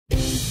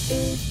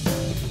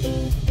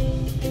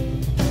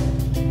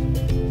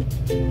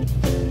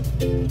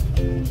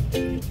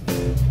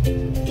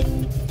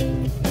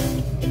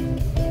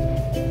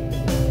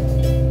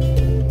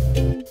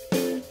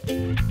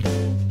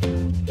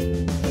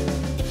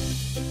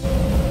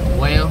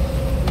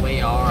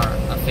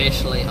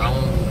Officially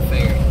on the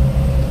ferry,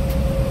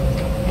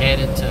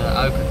 headed to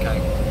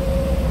Ocracoke.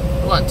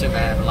 It wasn't too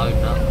bad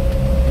loading up.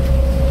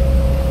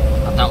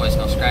 I thought we was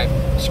gonna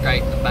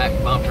scrape the back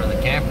bumper of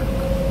the camper.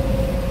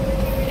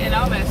 It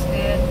almost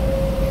did.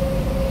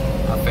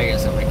 I figured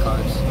it's gonna be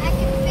close. I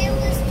can feel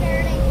this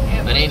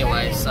turning. But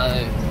anyway, so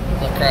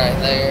look right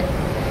there.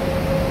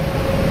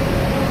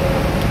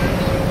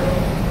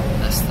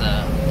 That's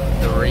the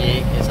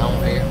rig is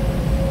on here.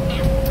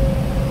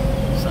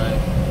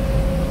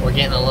 We're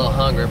getting a little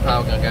hungry,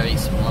 probably gonna go eat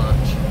some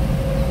lunch.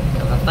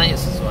 Cause I think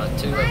this is what,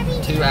 2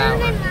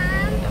 hours and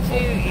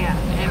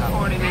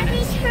 40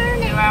 minutes.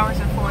 2 hours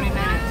and 40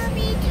 minutes.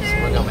 So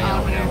we're gonna be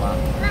on here a while.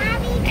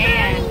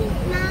 And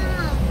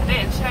I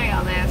didn't show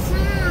y'all this,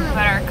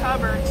 but our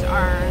cupboards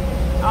are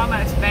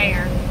almost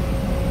bare.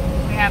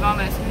 We have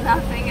almost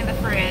nothing in the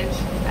fridge.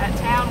 That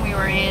town we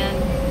were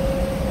in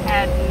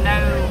had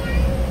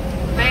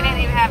they didn't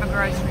even have a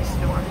grocery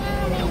store.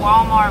 The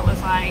Walmart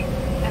was like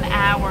an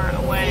hour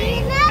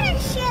away.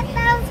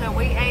 So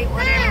we ate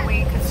whatever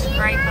we could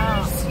scrape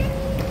up,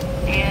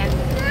 and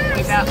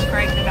we about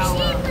scraped it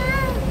all up.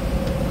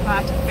 We'll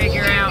have to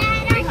figure out.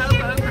 We hope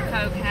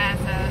Ocracoke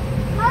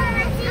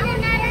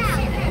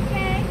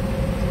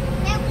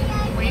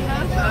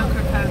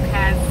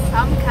has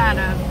some kind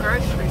of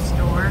grocery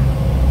store.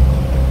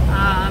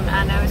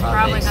 I know it's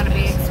probably going to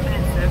be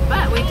expensive,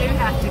 but we do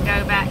have to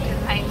go back to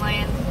the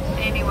mainland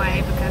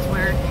anyway because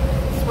we're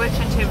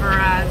switching to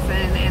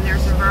Verizon, and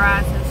there's a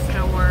Verizon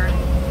store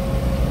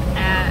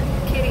at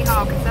Kitty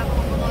Hawk. Is that what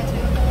we're going to?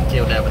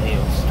 Kildare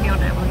Hills.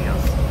 Kildare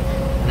Hills.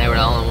 And they were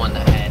the only one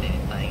that had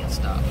anything in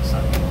stock,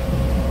 so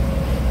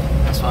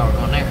that's why we're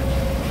going there.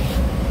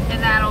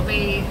 And that'll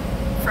be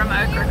from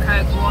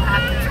Ocracoke. We'll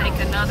have to take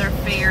another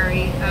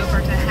ferry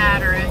over to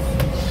Hatteras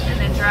and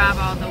then drive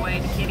all the way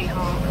to Kitty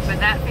Hawk. But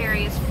that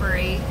ferry is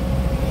free,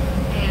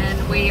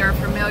 and we are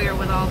familiar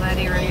with all that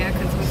area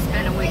because we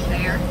spent a week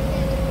there.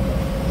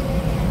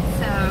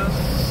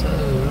 So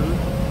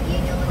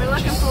we're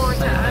looking forward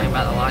to anything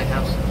about the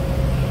lighthouse?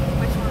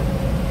 Which one?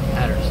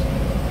 Hatteras.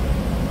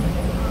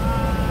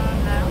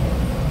 No.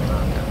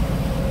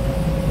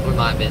 Okay. We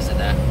might visit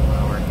that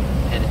while we're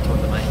headed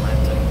toward the mainland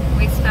too.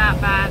 We stopped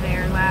by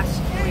there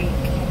last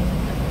week.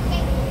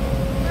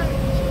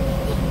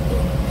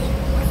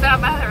 We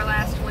stopped by there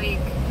last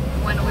week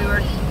when we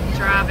were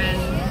driving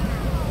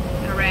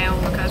around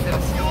because it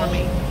was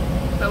stormy.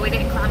 But we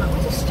didn't climb it.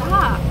 We just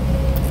stopped.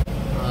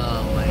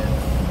 Oh man.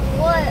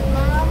 What,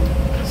 Mom?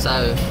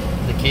 So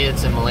the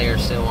kids and Malia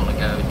still want to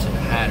go to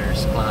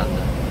Hatteras, climb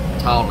the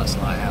tallest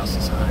lighthouse.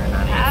 It's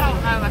 190 I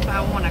don't know if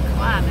I want to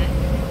climb it.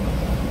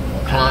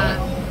 Climb it?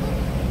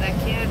 The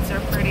kids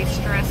are pretty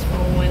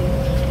stressful when,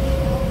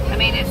 I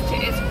mean, it's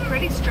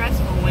pretty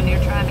stressful when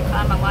you're trying to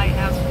climb a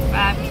lighthouse with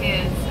 5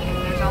 kids and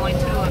there's only 2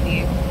 of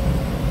you.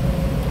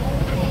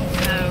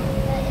 So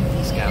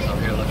This guy's over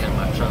here looking at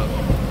my truck,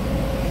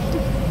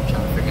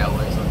 trying to figure out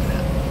what he's looking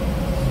at.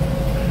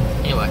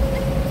 Anyway,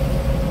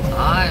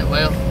 alright,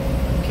 well,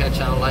 catch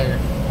y'all later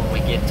when we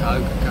get to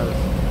Ocracoke.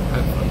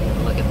 Hopefully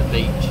we'll look at the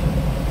beach.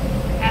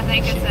 I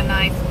think it's a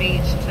nice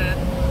beach to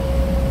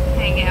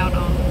hang out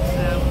on,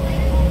 so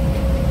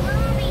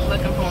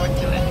looking forward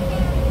to it.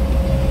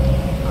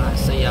 Alright,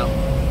 see y'all.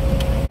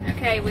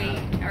 Okay, we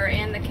are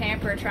in the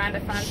camper trying to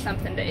find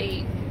something to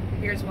eat.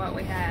 Here's what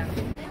we have.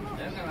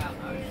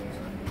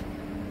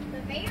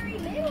 The very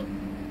middle.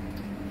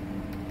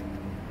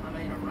 I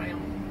mean,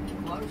 around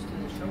close to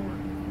the shore.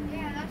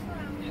 Yeah, that's what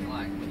I'm It's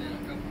like within a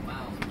couple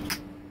miles.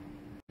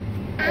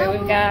 Okay,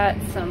 we've got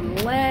some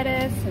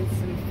lettuce and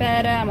some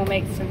feta. I'm gonna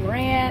make some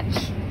ranch,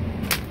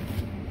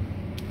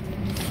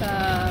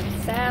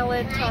 some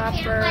salad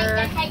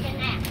topper.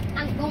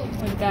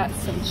 We've got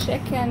some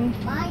chicken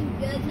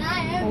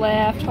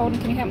left. Holden,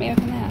 can you help me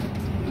open that?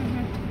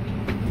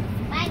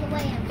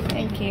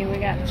 Thank you. We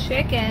got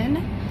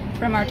chicken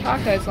from our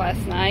tacos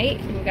last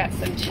night. We've got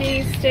some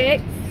cheese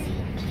sticks.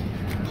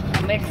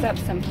 I'll mix up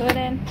some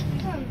pudding.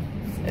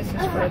 This is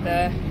for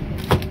the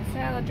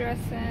salad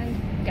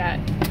dressing. We've got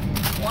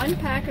 1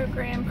 pack of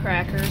graham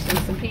crackers and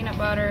some peanut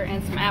butter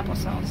and some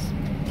applesauce.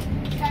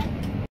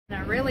 And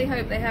I really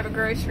hope they have a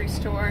grocery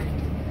store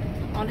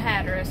on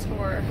Hatteras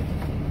or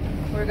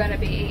we're going to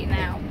be eating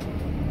out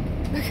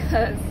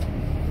because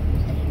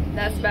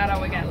that's about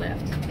all we got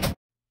left.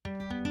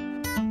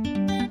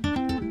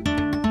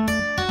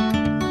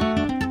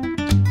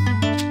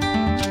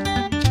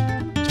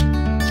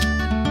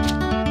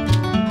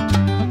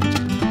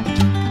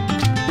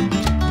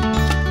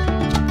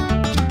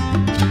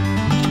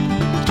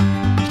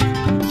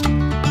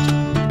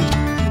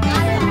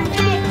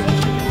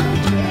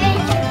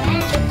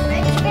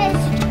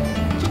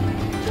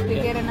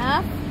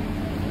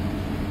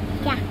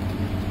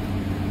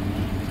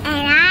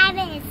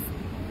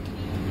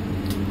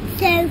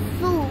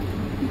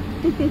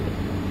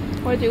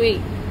 What'd you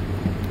eat?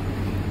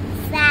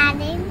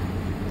 Salad,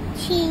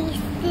 cheese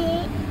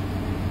stick,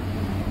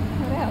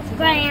 What else?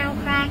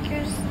 graham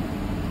crackers.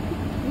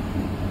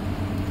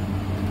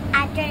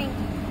 I drink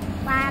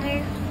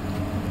water,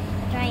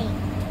 drink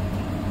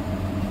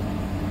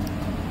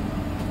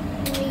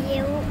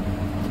milk.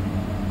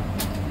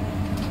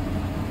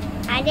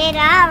 I did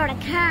all the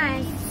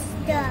kind of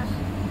stuff.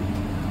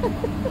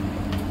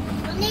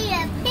 I need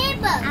a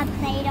paper. I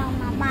played on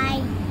my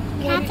bike.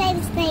 Can I take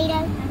the potato? I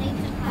need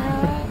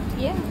some.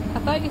 Yeah. I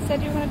thought you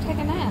said you were going to take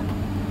a nap.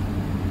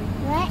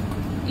 What?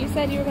 You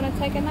said you were going to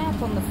take a nap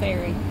on the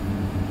ferry.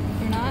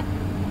 You're not?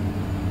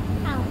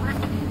 I don't want.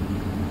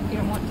 You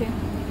don't want to?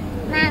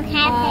 Mom, can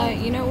I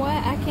take? You know what?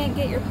 I can't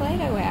get your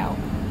Play-Doh out.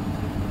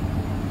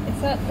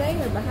 It's up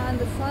there behind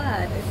the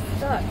slide. It's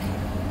stuck.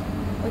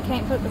 We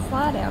can't put the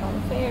slide out on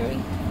the ferry.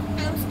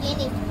 I'm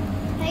skinny.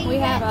 Hey, We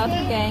you have got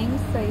other two? games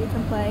so you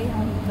can play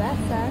on that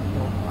side.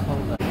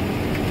 Hold up.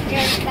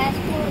 Just fast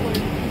forward.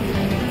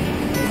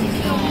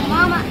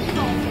 Mama.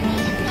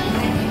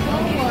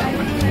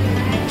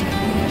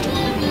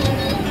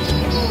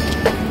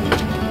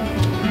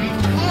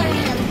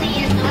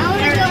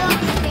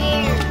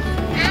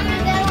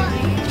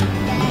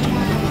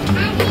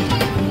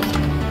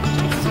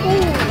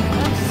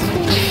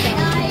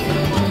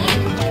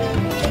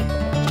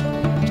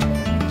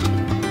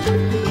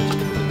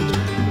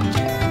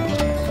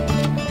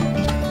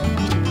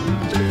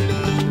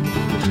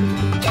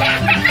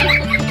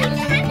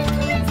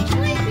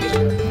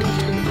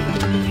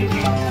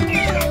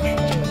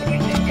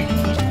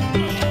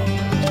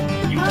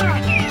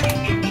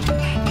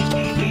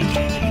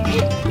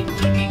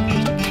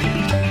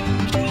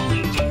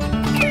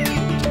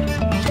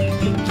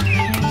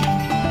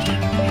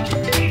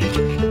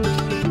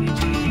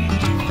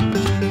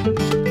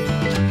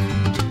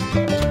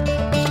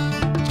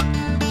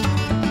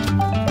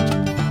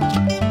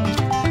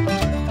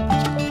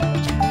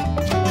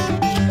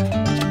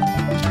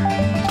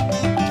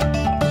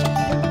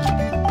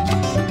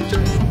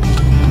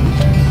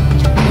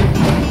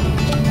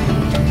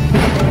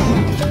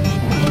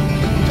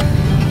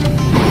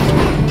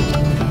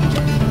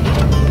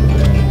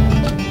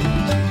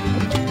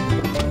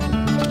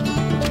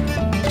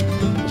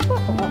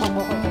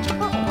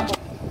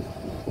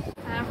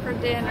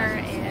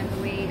 Dinner,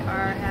 and we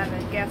are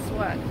having, guess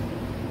what?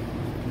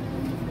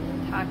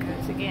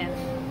 Tacos again.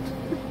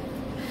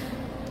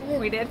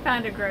 We did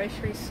find a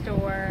grocery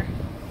store.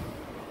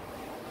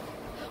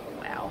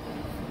 Wow.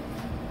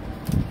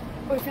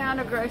 We found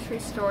a grocery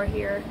store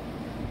here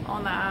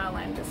on the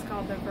island. It's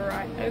called the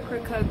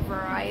Ocracoke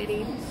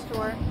Variety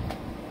Store.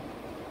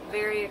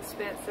 Very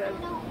expensive,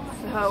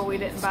 so we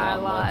didn't buy a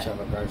lot. Much of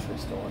a grocery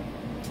store.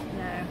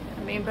 No,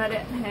 I mean, but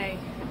hey,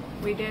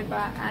 we did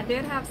buy. I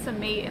did have some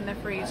meat in the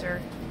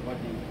freezer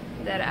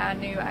that I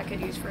knew I could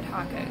use for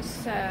tacos,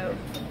 so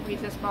we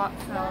just bought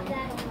some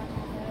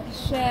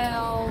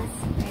shells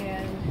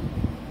and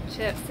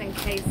chips and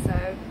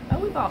queso. Oh,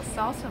 we bought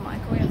salsa,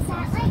 Michael. We have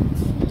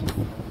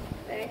salsa.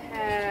 They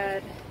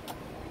had.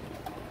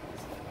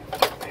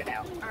 Put it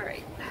out. All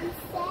right.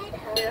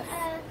 This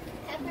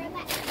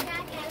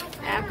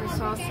apple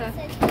salsa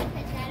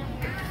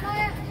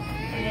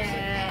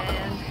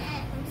and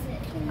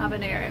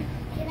habanero.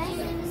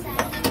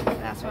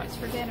 That's what's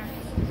for dinner.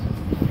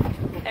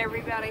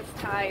 Everybody's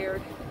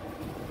tired.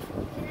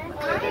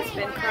 Dakota's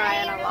been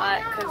crying a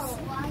lot because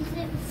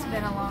it's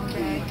been a long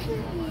day.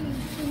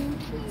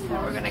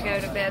 So we're going to go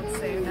to bed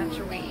soon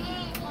after we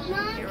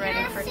get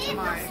ready for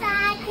tomorrow.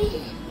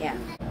 Yeah.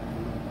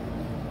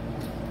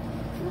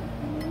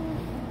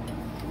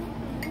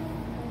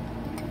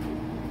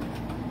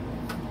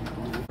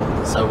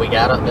 So we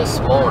got up this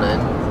morning,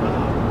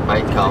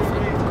 made coffee,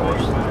 of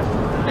course,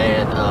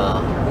 and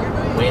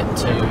went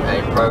to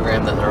a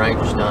program that the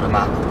Rangers done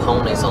about the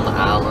ponies on the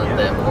island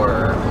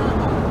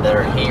that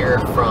are here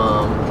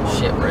from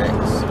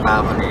shipwrecks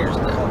 500 years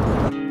ago.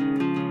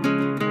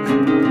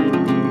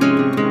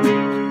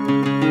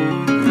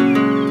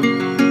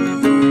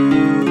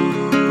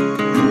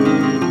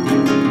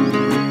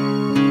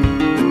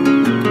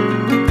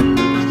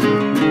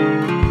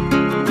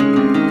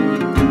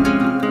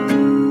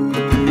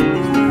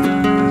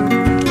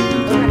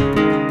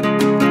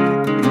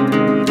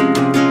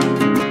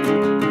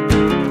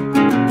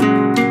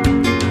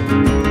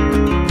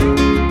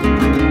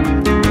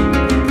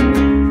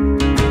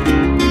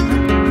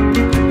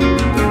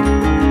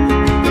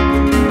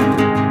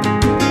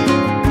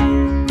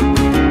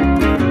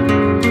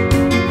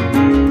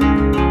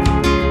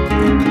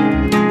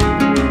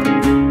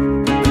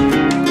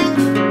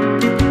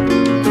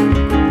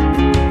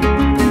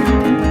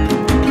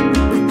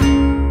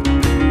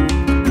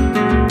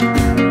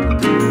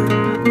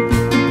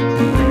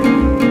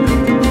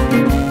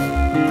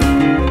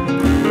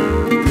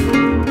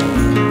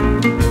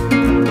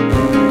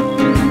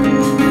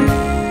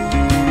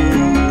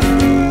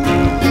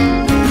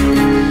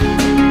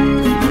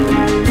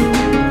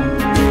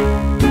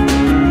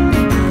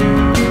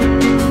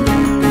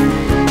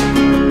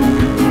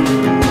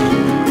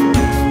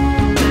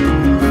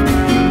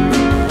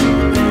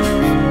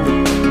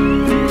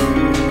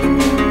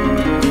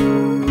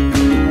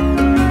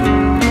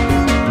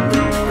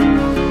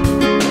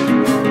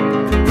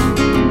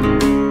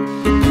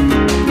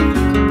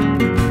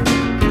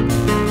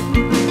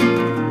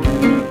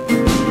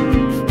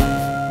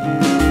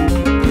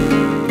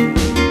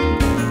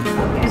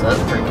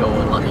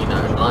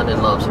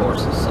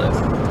 farms horses, so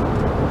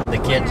the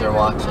kids are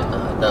watching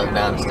Duck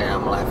Dynasty.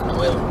 I'm laughing at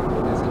Willie.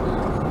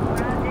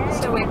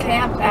 So we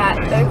camped at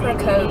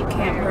Ocracoke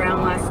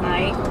campground last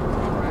night.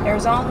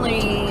 There's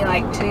only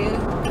like 2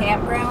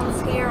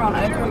 campgrounds here on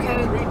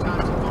Ocracoke.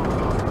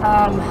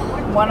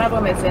 One of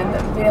them is in the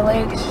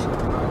village,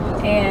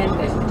 and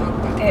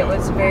it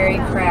was very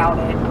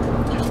crowded.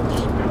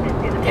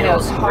 And it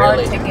was hard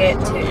really, to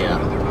get to. Yeah,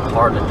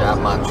 hard to drive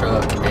my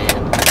truck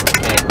and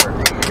camper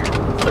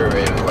through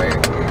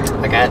everywhere.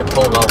 Like I had to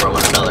pull over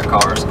when another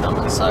car was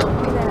coming, so.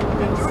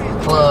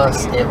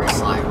 Plus, it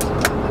was like,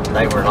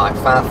 they were like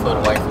 5 foot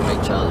away from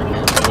each other, and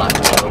it was like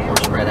a little more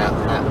spread out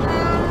than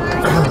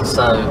that.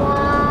 So,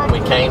 we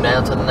came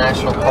down to the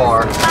national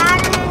park,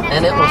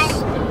 and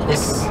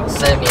it's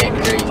 78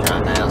 degrees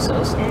right now, so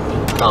it's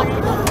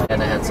comfortable.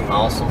 And they had some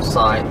awesome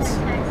sights.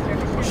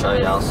 We'll show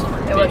y'all some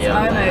It was video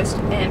almost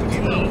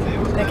empty.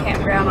 The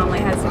campground only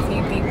has a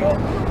few people,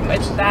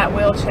 which that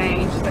will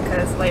change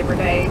because Labor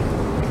Day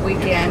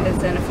weekend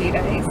is in a few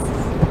days.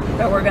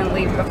 But we're going to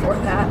leave before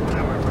that.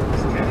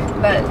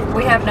 But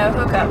we have no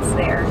hookups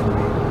there.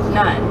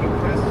 None.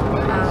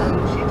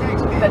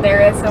 But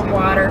there is a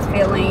water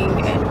filling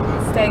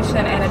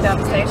station and a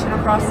dump station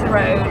across the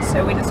road,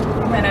 so we just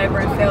went over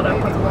and filled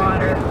up with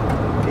water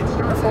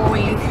before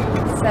we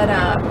set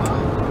up.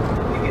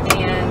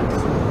 And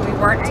we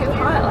weren't too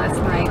hot last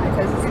night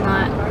because it's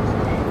not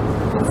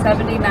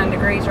 79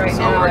 degrees right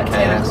now at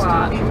 10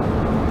 o'clock.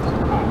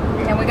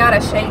 And we got a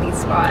shady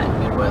spot.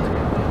 Good weather.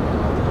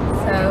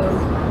 So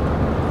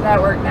that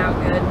worked out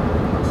good.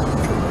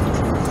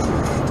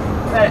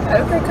 But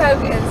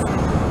Ocracoke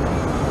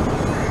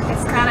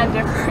it's kind of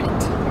different.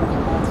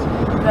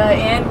 The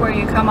end where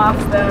you come off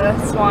the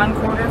Swan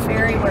Quarter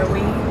ferry where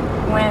we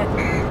went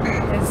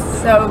is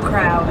so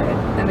crowded.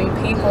 I mean,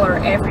 people are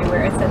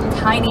everywhere. It's a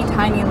tiny,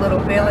 tiny little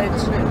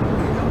village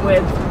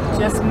with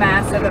just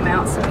massive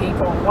amounts of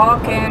people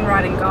walking,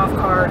 riding golf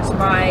carts,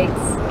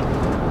 bikes.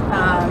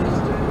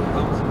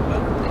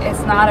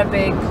 It's not a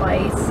big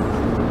place.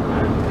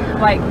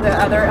 Like the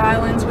other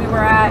islands we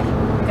were at,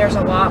 there's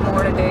a lot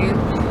more to do.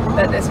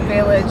 But this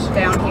village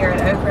down here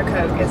at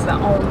Ocracoke is the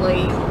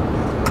only,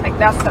 like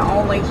that's the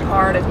only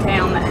part of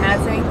town that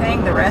has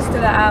anything. The rest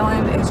of the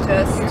island is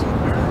just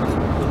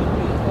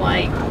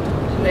like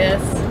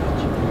this.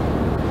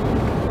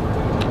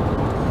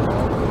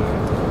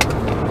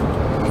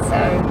 So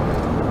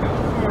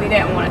we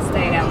didn't want to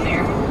stay down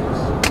there.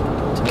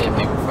 Too many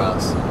people for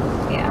us.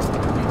 Yeah.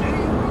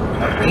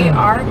 We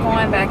are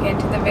going back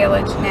into the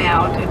village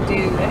now to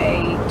do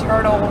a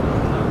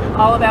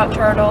all about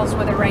turtles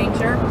with a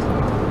ranger.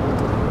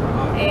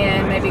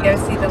 And maybe go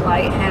see the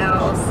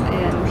lighthouse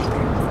and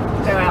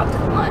go out to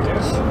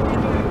lunch.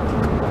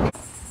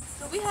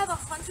 So we have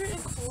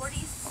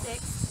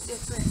 146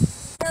 different.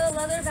 The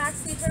leatherback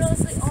sea turtle is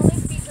the only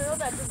sea turtle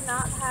that does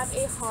not have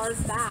a hard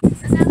back.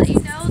 And now that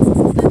you know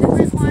the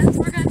different ones,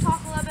 we're going to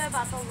talk a little bit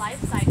about the life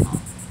cycle.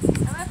 I'm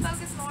going to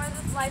focus more of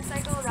this life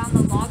cycle around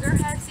the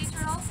loggerhead sea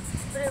turtle,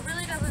 but it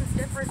really doesn't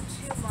differ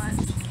too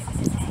much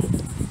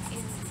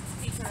in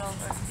sea turtles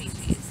or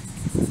species.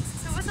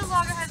 With the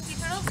loggerhead sea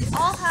turtles, we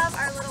all have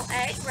our little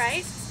egg,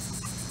 right?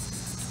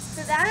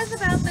 So that is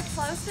about the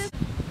closest to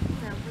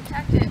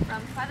protect it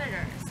from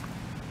predators.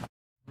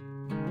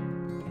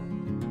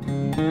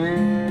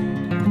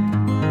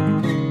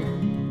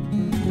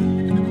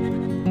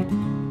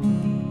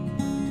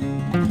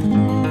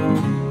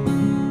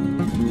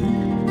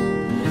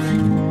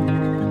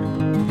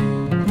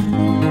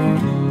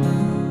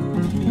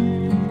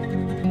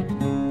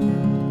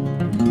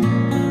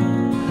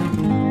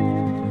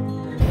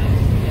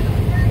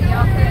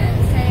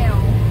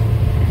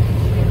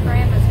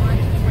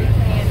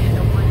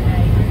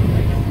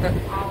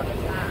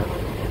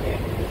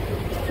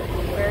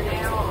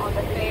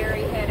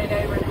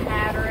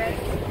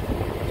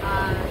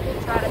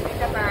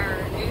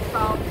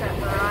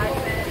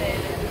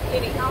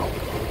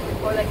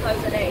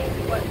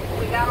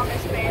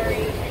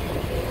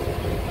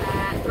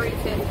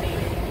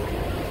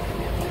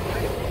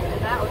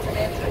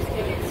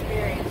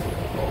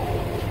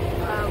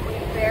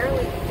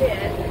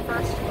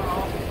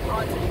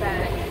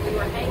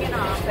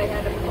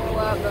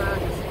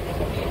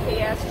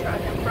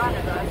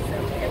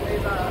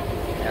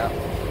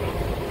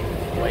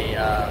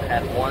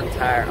 Had one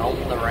tire on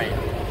the ramp,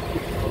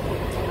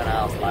 and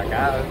I was like,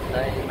 I hope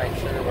they make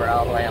sure we're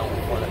all the way on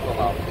before they pull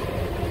off.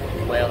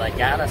 Well, they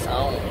got us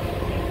on,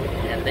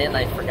 and then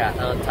they forgot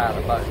to untie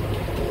the boat,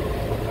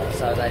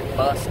 so they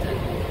busted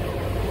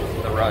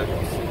the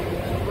ropes.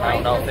 I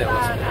don't know if it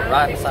was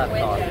right beside the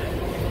car.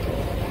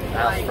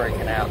 I was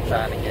freaking out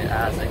trying to get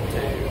Isaac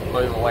to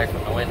move away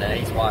from the window.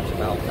 He's watching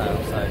the whole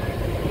time, so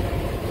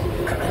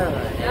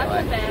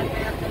anyway.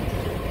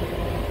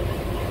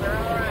 We're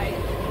alright.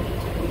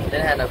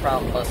 Didn't have no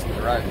problem busting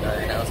the rope though,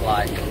 and it was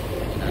like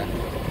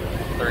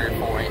 3 or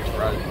 4 inch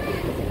rope.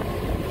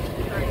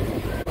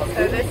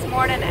 So this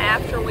morning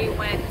after we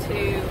went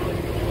to,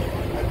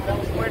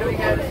 where do we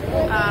go?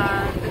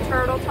 The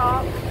Turtle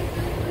Talk.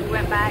 We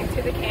went back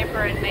to the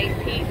camper and made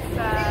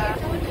pizza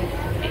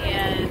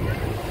and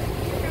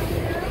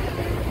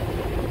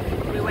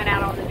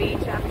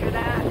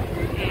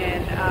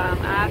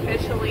I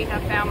officially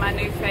have found my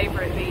new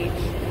favorite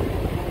beach.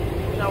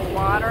 The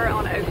water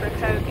on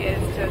Ocracoke is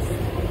just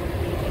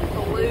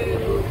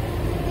blue,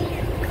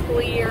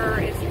 clear,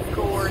 it's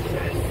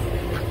gorgeous.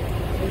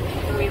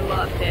 We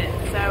loved it.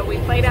 So we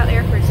played out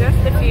there for just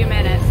a few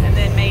minutes and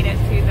then made it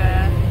to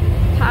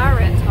the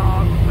pirate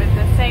talk with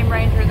the same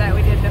ranger that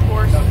we did